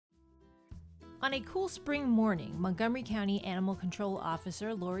On a cool spring morning, Montgomery County Animal Control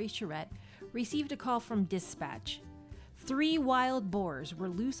Officer Lori Charette received a call from dispatch. 3 wild boars were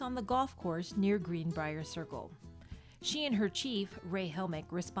loose on the golf course near Greenbrier Circle. She and her chief, Ray Helmick,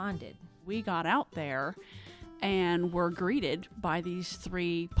 responded. We got out there and were greeted by these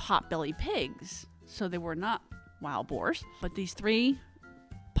 3 potbelly pigs. So they were not wild boars, but these 3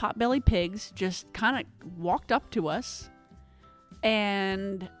 potbelly pigs just kind of walked up to us,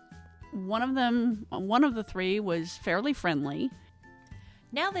 and one of the 3 was fairly friendly.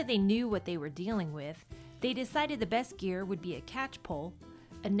 Now that they knew what they were dealing with, they decided the best gear would be a catch pole,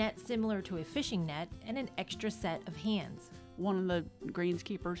 a net similar to a fishing net, and an extra set of hands. One of the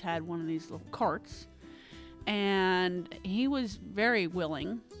greenskeepers had one of these little carts, and he was very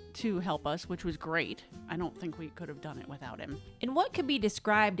willing to help us, which was great. I don't think we could have done it without him. In what could be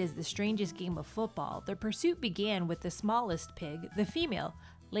described as the strangest game of football, the pursuit began with the smallest pig, the female,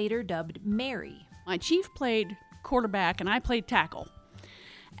 later dubbed Mary. My chief played quarterback and I played tackle.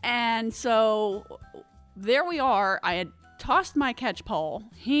 And so there we are. I had tossed my catch pole.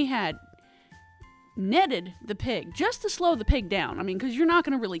 He had netted the pig just to slow the pig down. I mean, because you're not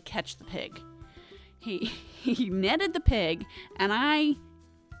going to really catch the pig. He netted the pig, and I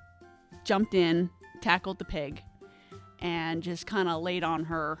jumped in, tackled the pig, and just kind of laid on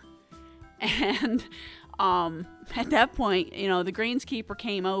her. And at that point, the greenskeeper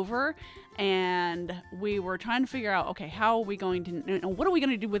came over, and we were trying to figure out, okay, how are we going to, what are we going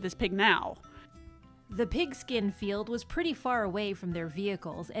to do with this pig now? The pigskin field was pretty far away from their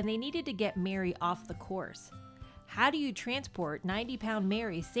vehicles, and they needed to get Mary off the course. How do you transport 90-pound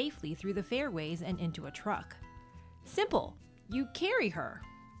Mary safely through the fairways and into a truck? Simple. You carry her.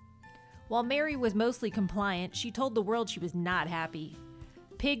 While Mary was mostly compliant, she told the world she was not happy.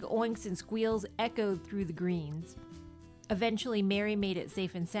 Pig oinks and squeals echoed through the greens. Eventually, Mary made it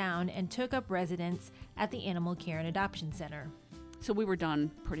safe and sound and took up residence at the Animal Care and Adoption Center. So we were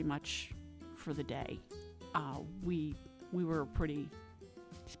done pretty much for the day. We were pretty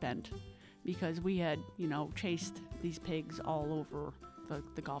spent because we had, chased these pigs all over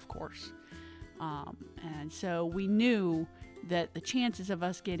the golf course. And so we knew that the chances of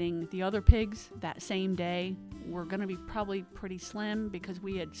us getting the other pigs that same day were going to be probably pretty slim because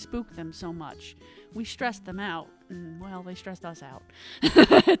we had spooked them so much. We stressed them out, and well, they stressed us out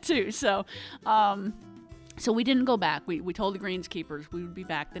too. So we didn't go back. We told the greenskeepers we would be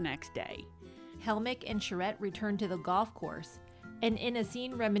back the next day. Helmick and Charette returned to the golf course, and in a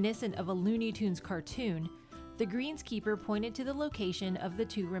scene reminiscent of a Looney Tunes cartoon, the greenskeeper pointed to the location of the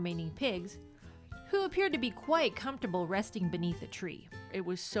 2 remaining pigs, who appeared to be quite comfortable resting beneath a tree. It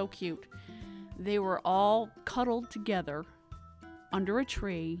was so cute. They were all cuddled together under a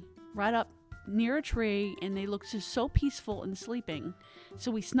tree, right up near a tree, and they looked just so peaceful and sleeping.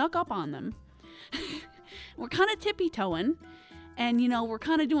 So we snuck up on them. We're kind of tippy-toeing, and, we're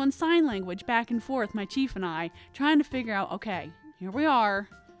kind of doing sign language back and forth, my chief and I, trying to figure out, okay, here we are.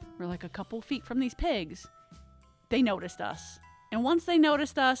 We're like a couple feet from these pigs. They noticed us. And once they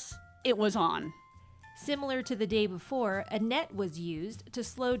noticed us, it was on. Similar to the day before, a net was used to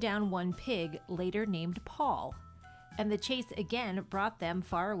slow down one pig, later named Paul, and the chase again brought them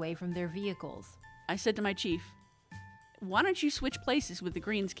far away from their vehicles. I said to my chief, why don't you switch places with the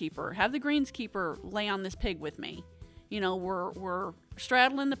greenskeeper? Have the greenskeeper lay on this pig with me. We're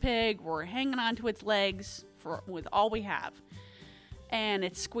straddling the pig, we're hanging onto its legs with all we have. And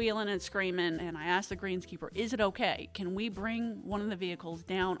it's squealing and screaming, and I asked the greenskeeper, is it okay? Can we bring one of the vehicles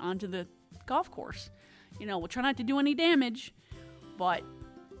down onto the golf course? We'll try not to do any damage, but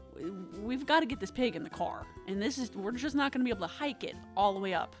we've got to get this pig in the car. And we're just not going to be able to hike it all the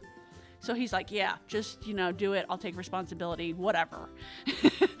way up. So he's like, yeah, just, do it. I'll take responsibility, whatever.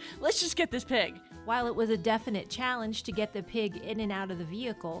 Let's just get this pig. While it was a definite challenge to get the pig in and out of the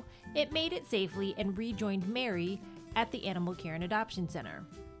vehicle, it made it safely and rejoined Mary at the Animal Care and Adoption Center.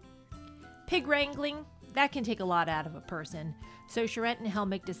 Pig wrangling, that can take a lot out of a person, so Charette and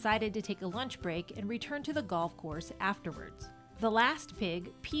Helmick decided to take a lunch break and return to the golf course afterwards. The last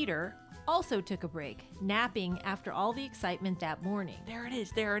pig, Peter, also took a break, napping after all the excitement that morning. There it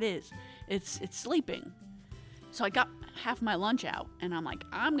is. It's sleeping. So I got half my lunch out, and I'm like,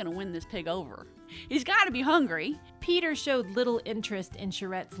 I'm going to win this pig over. He's got to be hungry. Peter showed little interest in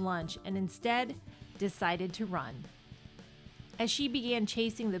Charette's lunch and instead decided to run. As she began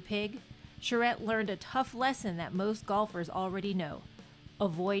chasing the pig, Charette learned a tough lesson that most golfers already know.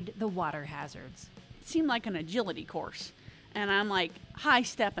 Avoid the water hazards. It seemed like an agility course, and I'm like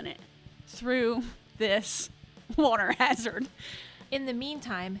high-stepping it through this water hazard. In the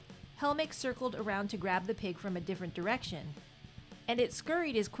meantime, Helmick circled around to grab the pig from a different direction, and it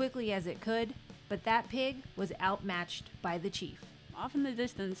scurried as quickly as it could, But that pig was outmatched by the chief. Off in the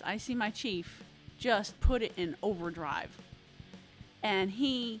distance, I see my chief just put it in overdrive. And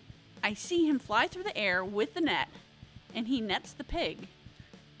I see him fly through the air with the net, and he nets the pig.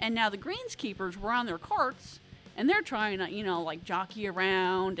 And now the greenskeepers were on their carts, and they're trying to, like jockey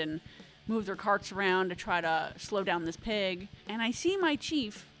around and move their carts around to try to slow down this pig. And I see my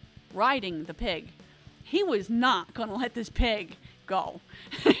chief riding the pig. He was not going to let this pig go.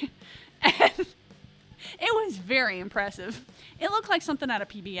 And it was very impressive. It looked like something out of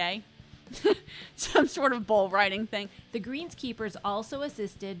PBA. Some sort of bull riding thing. The greenskeepers also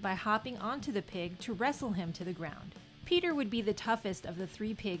assisted by hopping onto the pig to wrestle him to the ground. Peter would be the toughest of the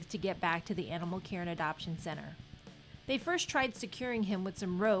 3 pigs to get back to the Animal Care and Adoption Center. They first tried securing him with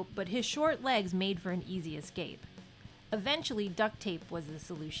some rope, but his short legs made for an easy escape. Eventually, duct tape was the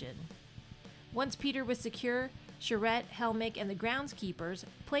solution. Once Peter was secure, Charette, Helmick, and the groundskeepers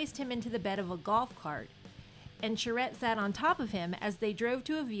placed him into the bed of a golf cart, and Charette sat on top of him as they drove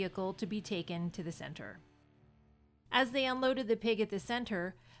to a vehicle to be taken to the center. As they unloaded the pig at the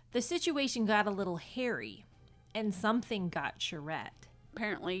center, the situation got a little hairy, and something got Charette.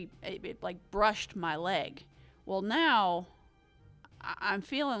 Apparently, it like brushed my leg. Well, now I'm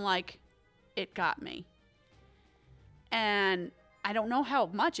feeling like it got me. And I don't know how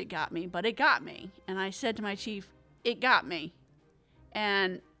much it got me, but it got me. And I said to my chief, it got me.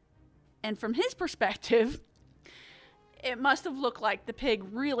 And from his perspective, it must have looked like the pig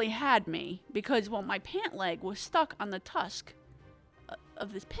really had me because, my pant leg was stuck on the tusk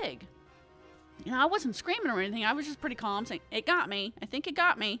of this pig. I wasn't screaming or anything. I was just pretty calm saying, it got me. I think it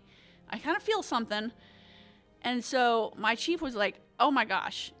got me. I kind of feel something. And so my chief was like, oh my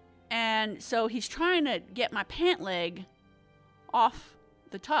gosh. And so he's trying to get my pant leg off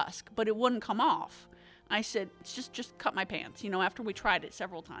the tusk, but it wouldn't come off. I said, just cut my pants. After we tried it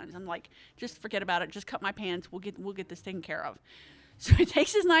several times, I'm like, just forget about it. Just cut my pants. We'll get this taken care of. So he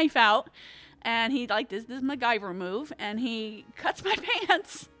takes his knife out, and he this MacGyver move, and he cuts my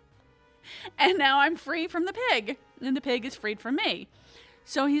pants. And now I'm free from the pig, and the pig is freed from me.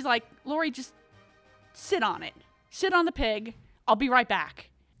 So he's like, Lori, just sit on it. Sit on the pig. I'll be right back.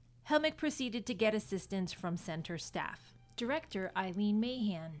 Helmick proceeded to get assistance from center staff. Director Eileen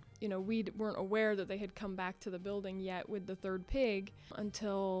Mahan. We weren't aware that they had come back to the building yet with the 3rd pig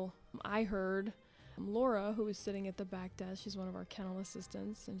until I heard Laura, who was sitting at the back desk. She's one of our kennel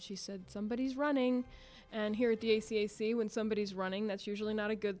assistants, and she said, somebody's running. And here at the ACAC, when somebody's running, that's usually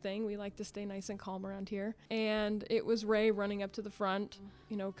not a good thing. We like to stay nice and calm around here. And it was Ray running up to the front,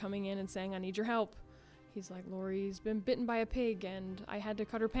 coming in and saying, I need your help. He's like, Lori's been bitten by a pig, and I had to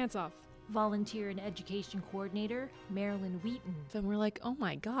cut her pants off. Volunteer and Education Coordinator, Marilyn Wheaton. And we're like, oh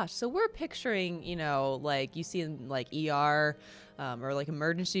my gosh. So we're picturing, like you see in like ER or like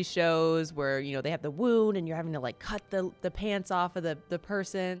emergency shows where, they have the wound and you're having to like cut the pants off of the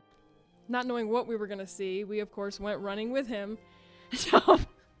person. Not knowing what we were going to see, we of course went running with him. So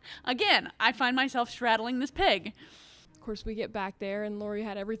again, I find myself straddling this pig. Of course, we get back there, and Lori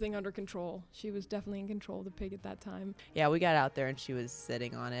had everything under control. She was definitely in control of the pig at that time. Yeah, we got out there, and she was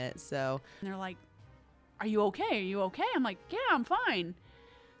sitting on it, so. And they're like, are you okay? Are you okay? I'm like, yeah, I'm fine.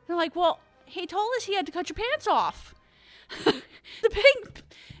 They're like, well, he told us he had to cut your pants off. The pig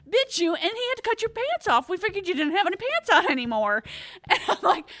bit you, and he had to cut your pants off. We figured you didn't have any pants on anymore. And I'm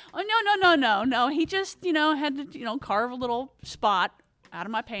like, oh, no. He just, had to, carve a little spot out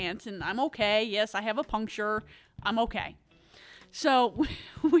of my pants, and I'm okay. Yes, I have a puncture. I'm okay. So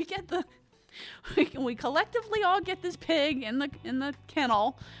we collectively all get this pig in the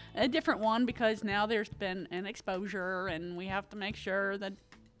kennel, a different one, because now there's been an exposure and we have to make sure that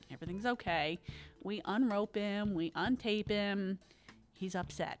everything's okay. We unrope him, we untape him. He's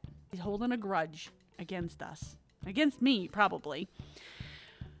upset. He's holding a grudge against us. Against me, probably.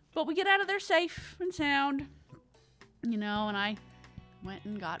 But we get out of there safe and sound, and I went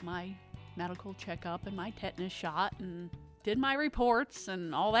and got my medical checkup and my tetanus shot and did my reports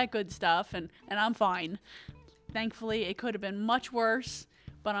and all that good stuff, and I'm fine. Thankfully, it could have been much worse,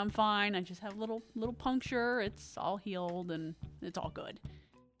 but I'm fine. I just have a little puncture. It's all healed and it's all good.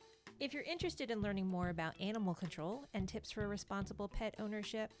 If you're interested in learning more about animal control and tips for responsible pet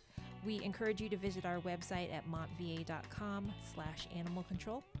ownership, we encourage you to visit our website at montva.com/animal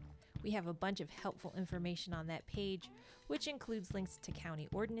control. We have a bunch of helpful information on that page, which includes links to county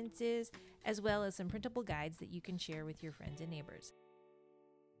ordinances, as well as some printable guides that you can share with your friends and neighbors.